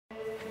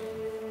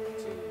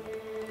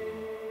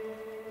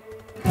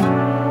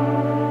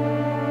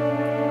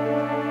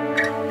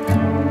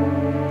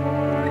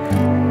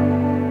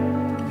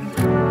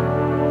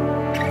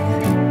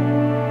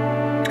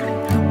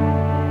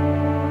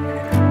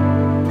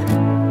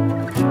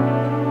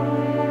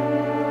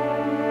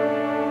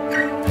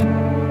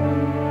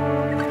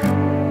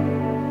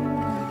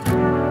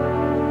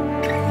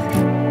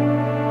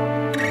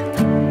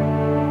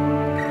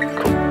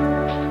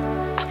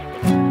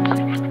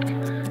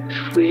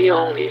we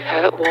only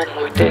had one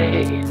more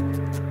day,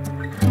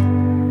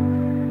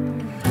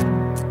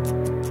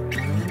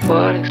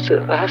 what is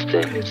the last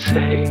thing you'd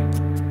say?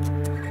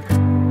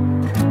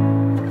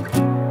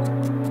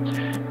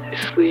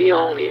 If we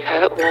only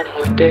had one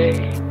more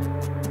day,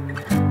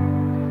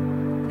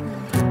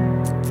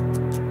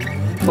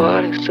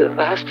 what is the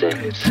last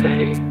thing you'd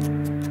say?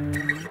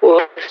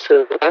 What is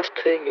the last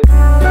thing you'd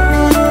say?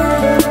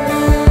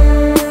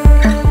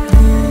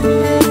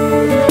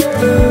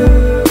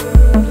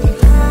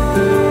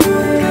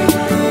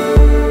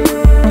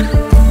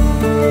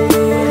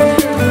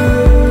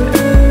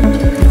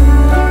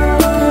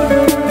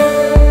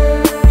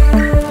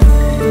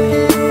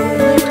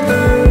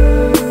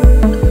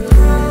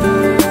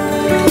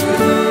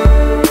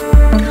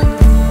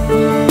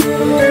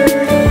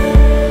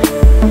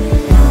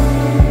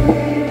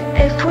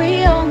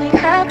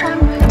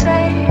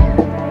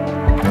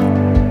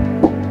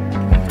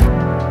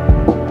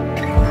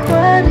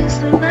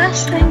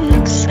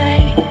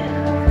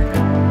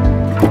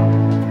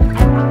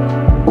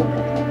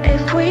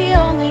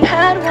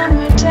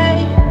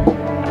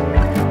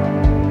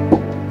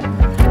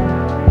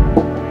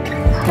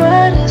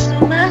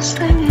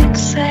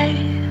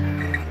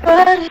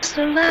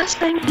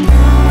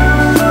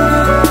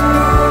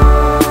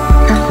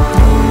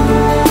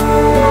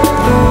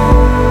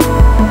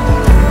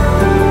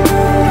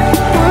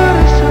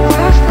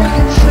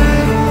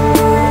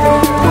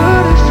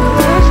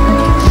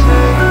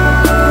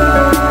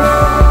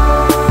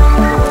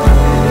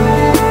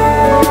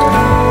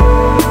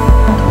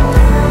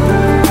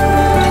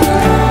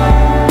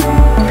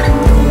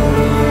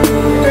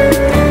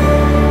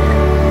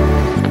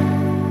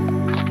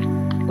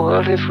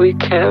 What if we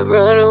can't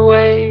run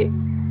away?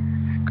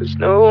 'Cause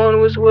no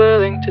one was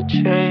willing to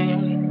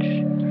change.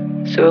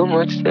 So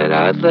much that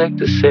I'd like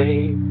to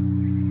say,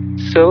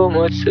 so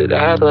much that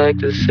I'd like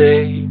to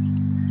say.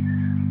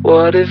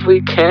 What if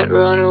we can't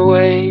run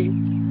away?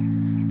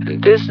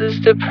 And this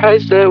is the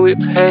price that we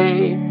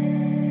pay.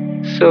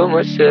 So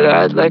much that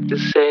I'd like to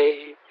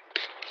say.